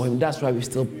shifts for him. That's why we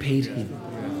still paid him.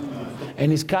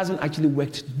 And his cousin actually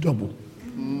worked double.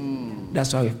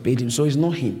 That's why we paid him. So it's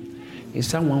not him. It's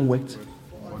someone worked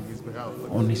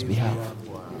on his behalf.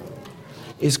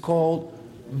 It's called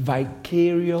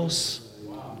vicarious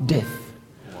death.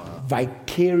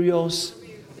 Vicarious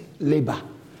labor.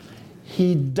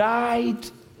 He died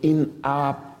in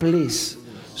our place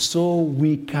so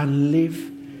we can live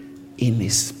in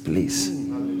his place.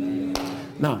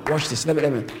 Now, watch this.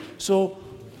 Let me. So,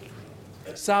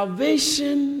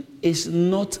 salvation is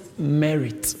not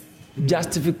merit.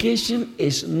 Justification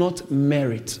is not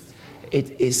merit.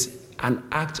 It is an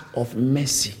act of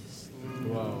mercy.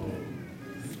 Wow.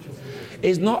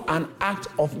 It's not an act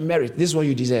of merit. This is what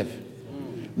you deserve.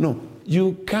 No,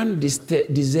 you can't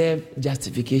deserve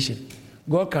justification.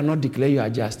 God cannot declare you are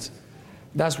just.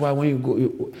 That's why when you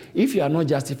go, if you are not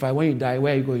justified, when you die,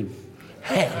 where are you going?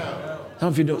 Hell.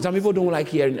 Some people don't like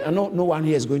hearing. No one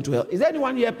here is going to hell. Is there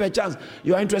anyone here, perchance,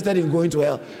 you are interested in going to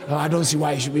hell? Oh, I don't see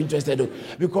why you should be interested.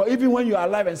 Because even when you are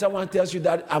alive and someone tells you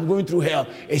that I'm going through hell,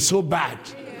 it's so bad.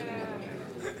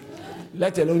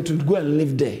 Let alone to go and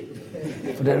live there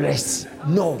for the rest.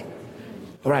 No.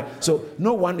 All right. So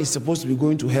no one is supposed to be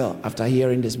going to hell after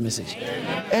hearing this message.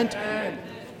 And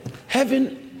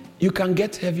heaven, you can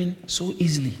get heaven so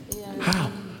easily. How?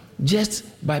 Just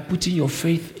by putting your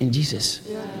faith in Jesus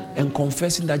and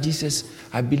confessing that Jesus,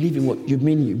 I believe in what you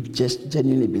mean, you just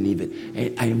genuinely believe it.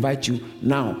 And I invite you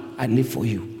now, I live for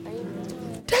you.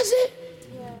 That's it.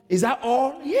 Is that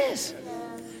all? Yes.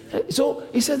 So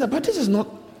he says that, but this is not,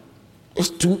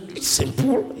 it's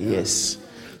simple. Yes.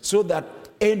 So that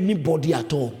anybody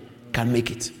at all can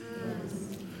make it.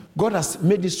 God has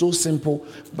made it so simple,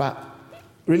 but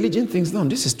religion thinks, no,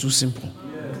 this is too simple.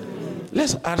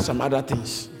 Let's add some other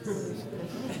things.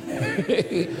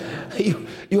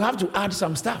 You have to add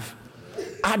some stuff.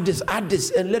 Add this,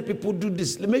 and let people do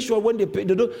this. Make sure when they pay,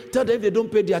 they don't tell them if they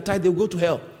don't pay their tithe, they'll go to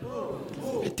hell.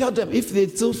 Tell them if they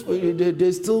still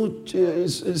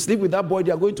sleep with that boy,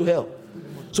 they are going to hell.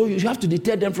 So you have to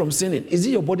deter them from sinning. Is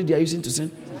it your body they are using to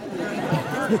sin?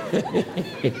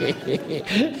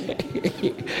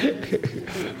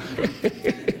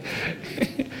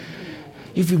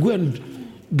 If you go and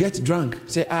get drunk.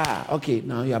 Say, okay,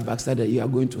 now you are backslided. You are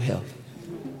going to hell.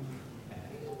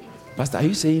 Pastor, are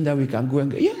you saying that we can go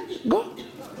and go? Yeah, go.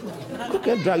 Go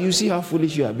get drunk. You see how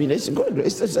foolish you have been.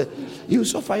 You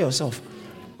suffer yourself.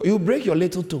 You break your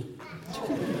little toe.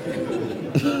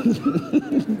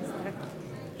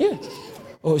 Yeah.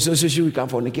 Oh, so we can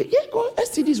fornicate. Yeah, go.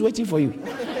 STD is waiting for you.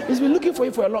 He's been looking for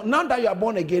you for a long. Now that you are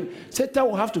born again, Satan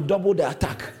will have to double the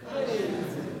attack.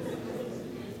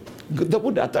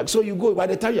 Double the attack. So you go, by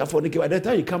the time you are fornicating, by the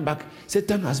time you come back,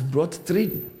 Satan has brought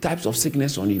 3 types of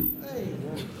sickness on you.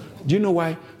 Do you know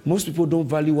why? Most people don't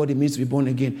value what it means to be born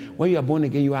again. When you are born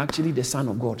again, you are actually the son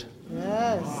of God.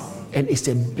 Yes. And it's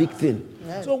a big thing.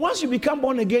 Yes. So once you become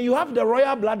born again, you have the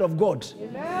royal blood of God.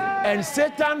 Amen. And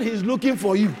Satan is looking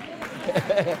for you.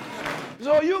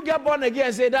 So you get born again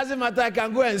and say, it doesn't matter, I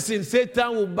can go and sin.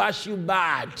 Satan will bash you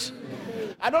bad.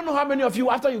 I don't know how many of you,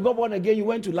 after you got born again, you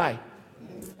went to lie.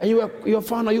 And you were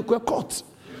found out, you were caught.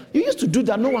 You used to do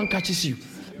that, no one catches you.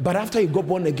 But after you got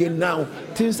born again, now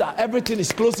everything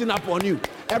is closing up on you.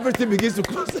 Everything begins to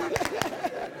close.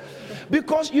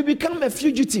 Because you become a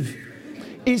fugitive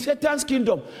in Satan's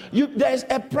kingdom. There's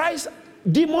a price,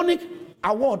 demonic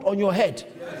award on your head.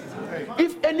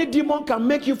 If any demon can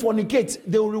make you fornicate,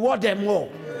 they will reward them more.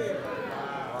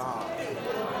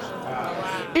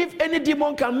 If any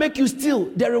demon can make you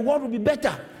steal, the reward will be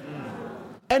better.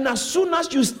 And as soon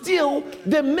as you steal,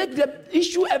 they make the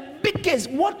issue a big case.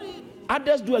 What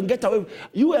others do and get away,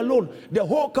 you alone, the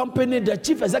whole company, the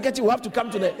chief executive will have to come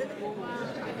to the...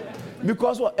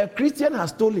 Because what a Christian has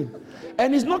stolen.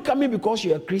 And it's not coming because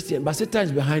you're a Christian, but Satan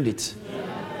is behind it.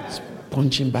 It's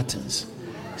punching buttons.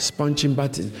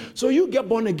 So you get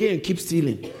born again and keep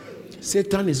stealing.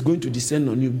 Satan is going to descend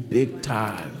on you big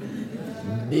time.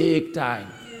 Big time.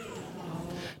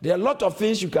 There are a lot of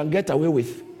things you can get away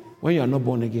with when you are not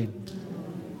born again.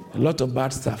 A lot of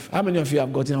bad stuff. How many of you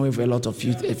have gotten away with a lot of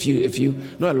few,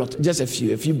 not a lot, just a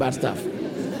few bad stuff.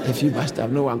 A few bad stuff.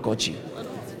 No one caught you.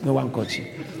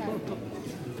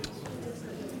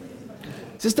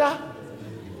 Sister,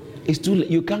 it's too late.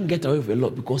 You can't get away with a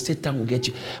lot because Satan will get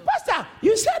you. Pastor,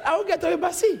 you said I will get away,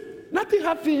 but see, nothing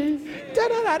happened.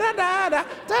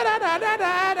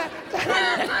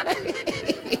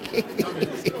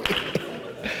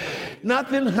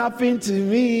 Nothing happened to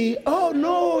me. Oh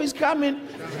no, it's coming.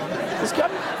 It's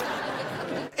coming.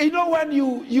 You know when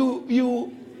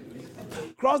you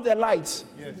cross the lights,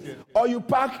 or you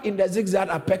park in the zigzag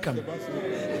at Peckham.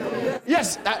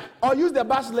 Yes, or use the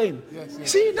bus lane.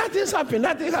 Yes. See, nothing's happened.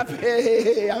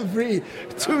 Hey, I'm free.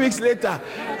 2 weeks later.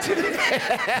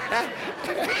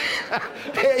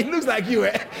 Hey, it looks like you,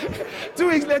 eh? 2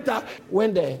 weeks later,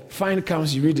 when the fine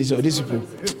comes, you read this, these people.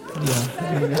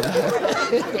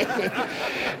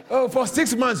 Oh, for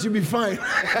 6 months, you'll be fine.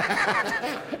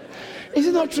 Is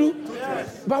it not true?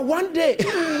 Yes. But one day,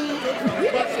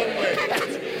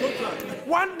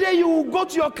 you will go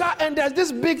to your car and there's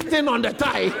this big thing on the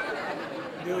tie.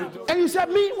 And you said,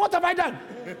 me, what have I done?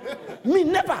 Me,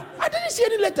 never. I didn't see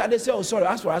any letter. They say, oh, sorry,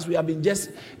 as for us, we have been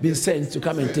sent to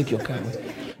come and take your car.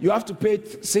 You have to pay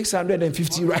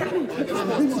 650, right?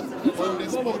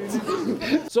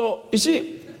 So, you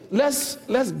see, let's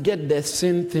get the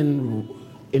sin thing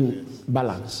in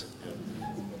balance.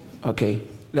 Okay?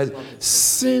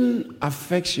 Sin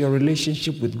affects your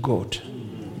relationship with God.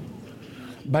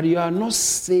 But you are not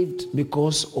saved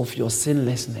because of your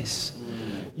sinlessness.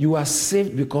 You are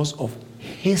saved because of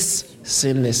His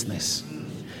sinlessness,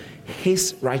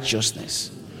 His righteousness,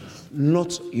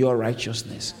 not your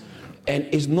righteousness. And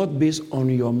it's not based on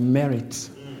your merit,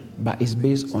 but it's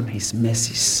based on His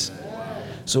mercies.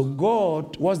 So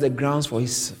God, what's the grounds for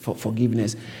His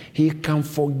forgiveness? He can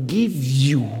forgive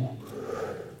you,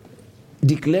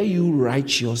 declare you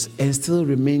righteous, and still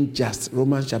remain just.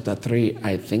 Romans chapter 3,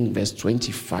 I think verse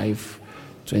 25,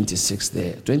 26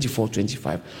 there, 24,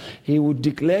 25. He will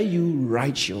declare you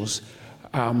righteous.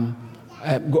 Go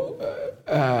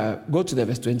to the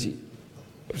verse 20,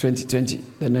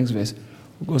 the next verse.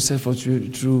 Go set for through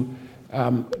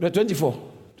the 24.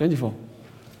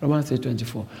 Romans 3,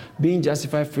 24. Being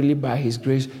justified freely by His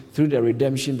grace through the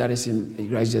redemption that is in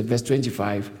Christ. Verse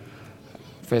 25.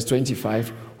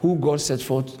 Who God set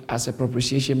forth as a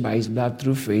propitiation by His blood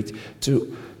through faith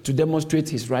to demonstrate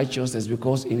His righteousness,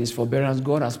 because in His forbearance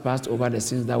God has passed over the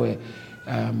sins that were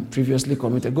previously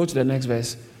committed. Go to the next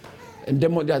verse. And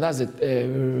that's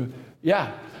it.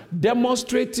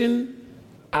 Demonstrating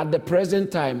at the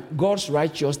present time God's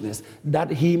righteousness,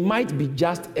 that He might be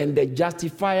just and the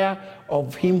justifier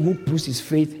of him who puts his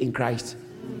faith in Christ.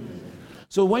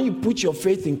 So when you put your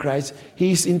faith in Christ,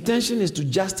 His intention is to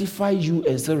justify you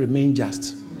and still remain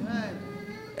just.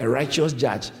 A righteous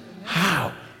judge.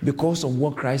 How? because of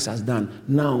what Christ has done.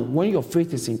 Now, when your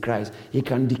faith is in Christ, he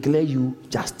can declare you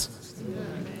just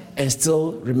and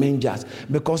still remain just.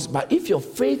 But if your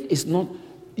faith is not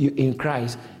in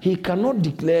Christ, he cannot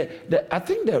declare that. I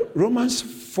think the Romans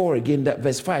 4 again, that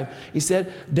verse 5, he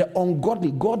said, the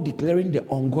ungodly, God declaring the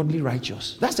ungodly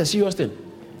righteous. That's a serious thing.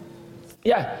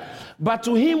 Yeah. But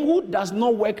to him who does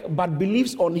not work but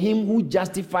believes on him who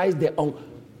justifies the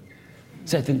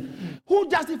certain. Who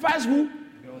justifies who?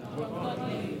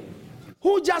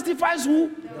 Who justifies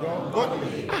who?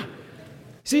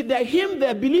 See, the him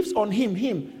that believes on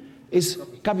him is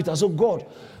capital. So God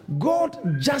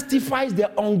justifies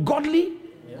the ungodly.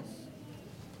 Yes.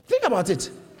 Think about it.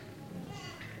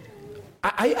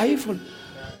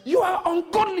 You are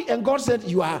ungodly, and God said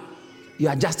you are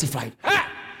justified.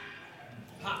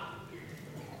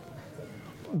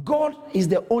 God is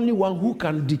the only one who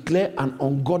can declare an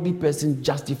ungodly person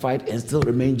justified and still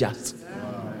remain just.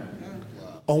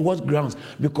 On what grounds?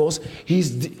 Because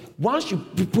once you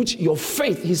put your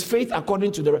faith, his faith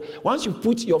according to once you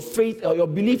put your faith or your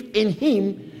belief in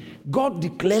him, God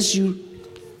declares you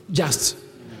just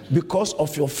because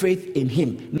of your faith in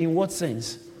him. In what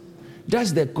sense?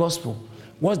 That's the gospel.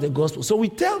 What's the gospel? So we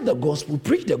tell the gospel,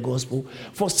 preach the gospel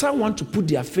for someone to put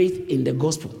their faith in the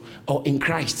gospel or in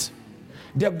Christ.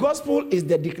 The gospel is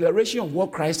the declaration of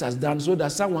what Christ has done so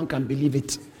that someone can believe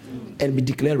it and be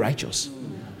declared righteous.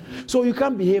 So you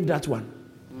can't behave that one.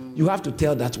 You have to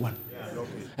tell that one.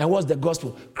 And what's the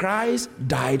gospel? Christ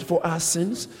died for our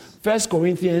sins. 1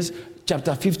 Corinthians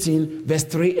chapter 15, verse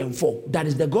 3 and 4. That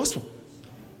is the gospel.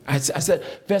 I said,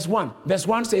 verse 1. Verse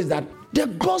 1 says that the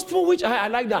gospel which I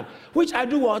like that. Which I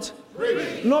do what?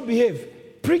 Preach. Not behave.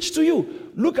 Preach to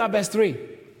you. Look at verse 3.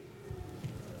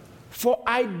 For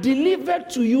I delivered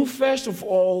to you first of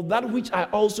all that which I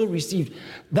also received.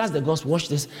 That's the gospel. Watch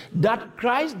this. That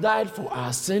Christ died for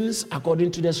our sins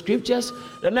according to the scriptures.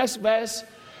 The next verse.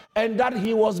 And that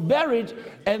he was buried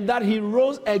and that he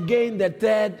rose again the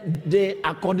third day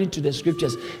according to the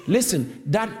scriptures. Listen,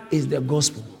 that is the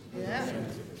gospel. Yeah.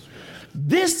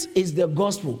 This is the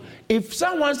gospel. If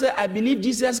someone says, I believe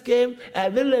Jesus came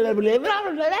and he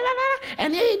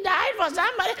died for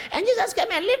somebody, and Jesus came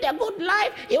and lived a good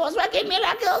life, he was working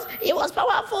miracles, he was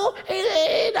powerful,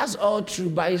 that's all true,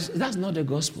 but that's not the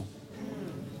gospel.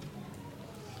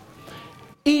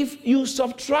 If you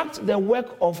subtract the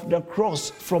work of the cross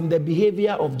from the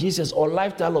behavior of Jesus or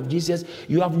lifestyle of Jesus,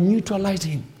 you have neutralized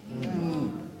him.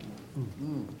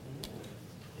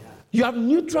 You have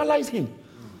neutralized him.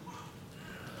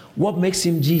 What makes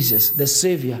him Jesus, the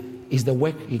Savior, is the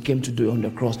work he came to do on the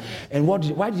cross. And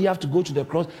why did he have to go to the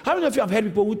cross? How many of you have heard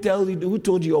people who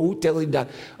told you that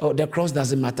the cross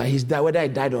doesn't matter? He's died, whether he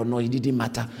died or not, it didn't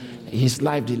matter. His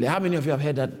life did. How many of you have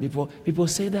heard that before? People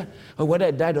say that, or whether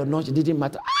he died or not, it didn't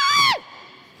matter.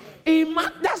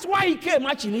 That's why he came,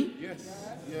 actually.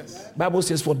 Yes. Bible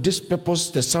says, for this purpose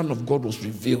the Son of God was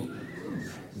revealed,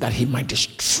 that he might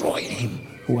destroy him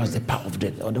who has the power of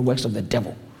death or the works of the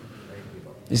devil.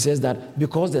 He says that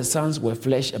because the sons were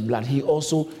flesh and blood, he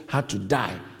also had to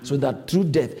die, so that through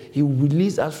death he will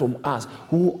release us from us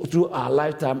who through our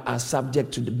lifetime are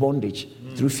subject to the bondage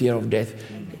through fear of death.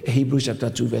 Hebrews chapter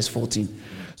 2 verse 14.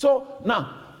 So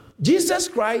now Jesus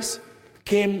Christ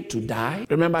came to die.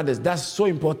 Remember this, that's so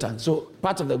important. So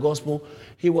part of the gospel,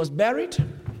 he was buried,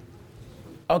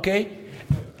 okay,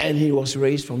 and he was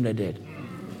raised from the dead.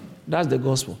 That's the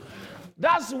gospel.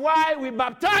 That's why we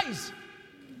baptize.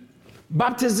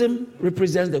 Baptism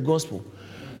represents the gospel.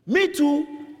 Me too,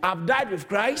 I've died with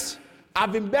Christ,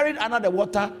 I've been buried under the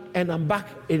water, and I'm back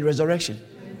in resurrection.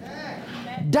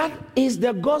 Amen. That is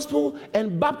the gospel,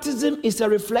 and baptism is a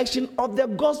reflection of the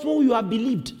gospel you have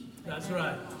believed. That's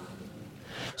right.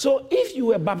 So if you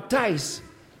were baptized,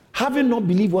 having not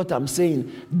believed what I'm saying,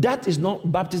 that is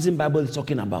not baptism Bible is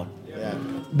talking about. Yeah.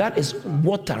 That is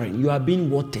watering. You are being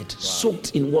watered,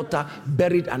 soaked in water,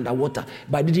 buried under water.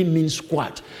 But it didn't mean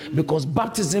squat. Because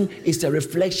baptism is a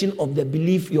reflection of the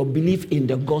belief, your belief in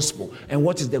the gospel. And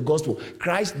what is the gospel?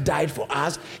 Christ died for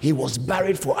us, he was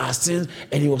buried for our sins,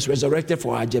 and he was resurrected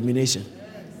for our germination.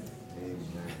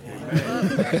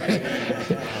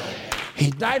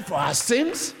 He died for our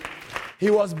sins, he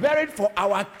was buried for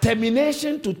our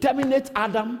termination, to terminate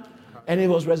Adam, and he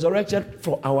was resurrected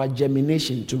for our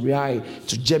germination, to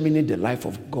germinate the life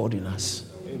of God in us.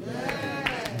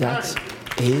 Amen. That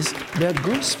is the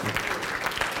gospel.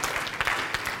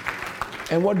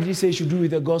 And what did he say you should do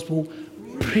with the gospel?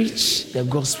 Preach the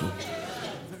gospel.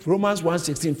 Romans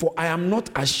 1:16, for I am not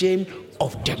ashamed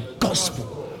of the gospel,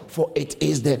 for it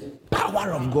is the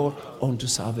power of God unto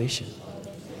salvation.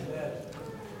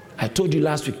 I told you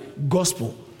last week,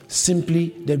 gospel simply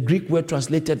the Greek word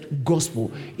translated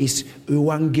gospel is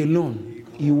euangelon.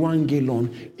 Euangelo.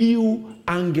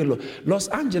 Los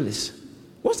Angeles.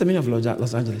 What's the meaning of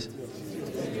Los Angeles?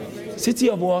 City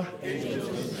of what?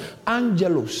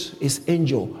 Angelos is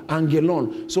angel.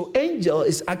 Angelon. So angel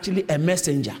is actually a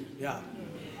messenger. Yeah.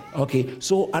 Okay.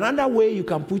 So another way you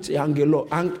can put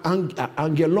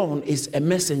angelon is a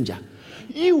messenger.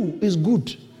 You is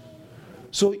good.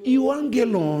 So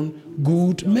euangelon,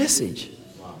 good message.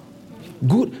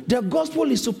 Good. The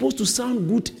gospel is supposed to sound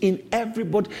good in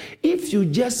everybody. If you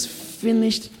just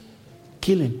finished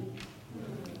killing,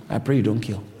 I pray you don't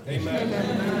kill.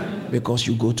 Amen. Because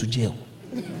you go to jail.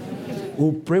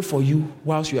 We'll pray for you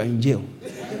whilst you are in jail.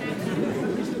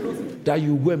 That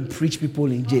you go and preach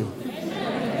people in jail.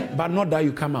 But not that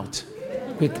you come out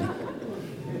quickly.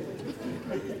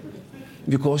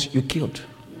 Because you killed.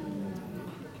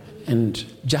 And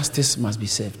justice must be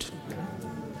served.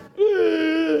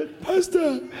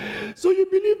 Pastor, so you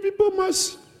believe people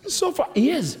must suffer?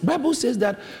 Yes, Bible says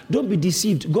that don't be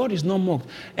deceived. God is not mocked.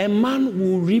 A man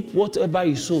will reap whatever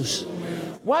he sows.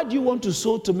 Why do you want to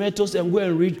sow tomatoes and go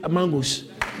and reap mangoes?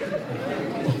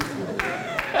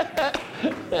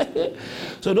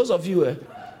 So those of you,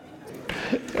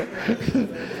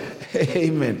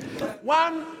 amen.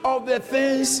 One of the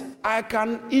things I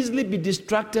can easily be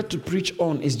distracted to preach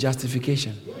on is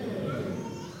justification.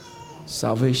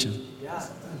 Salvation.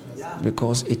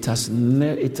 Because it has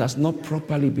not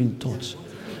properly been taught.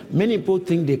 Many people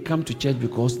think they come to church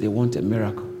because they want a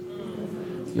miracle.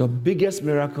 Your biggest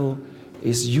miracle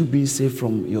is you being saved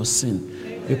from your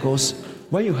sin. Because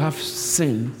when you have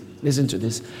sin, listen to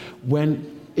this,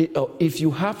 if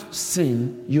you have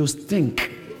sin, you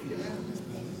stink.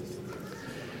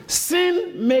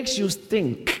 Sin makes you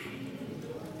stink.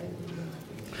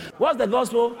 What's the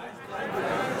gospel?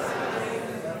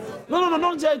 No,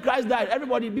 don't say Christ died.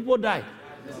 People died.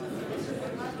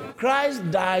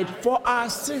 Christ died for our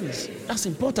sins. That's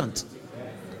important.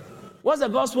 What's the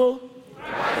gospel?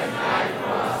 Christ died for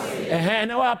our sins. And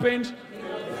then what happened?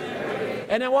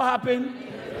 And then what happened?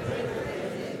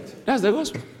 That's the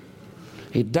gospel.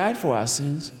 He died for our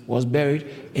sins, was buried,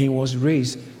 and he was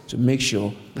raised to make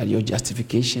sure that your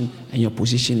justification and your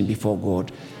position before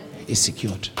God is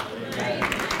secured.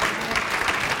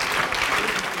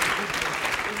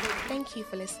 Thank you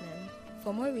for listening.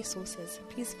 For more resources,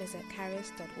 please visit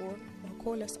charis.org or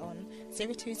call us on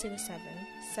 0207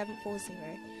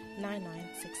 740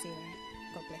 9960.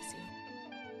 God bless you.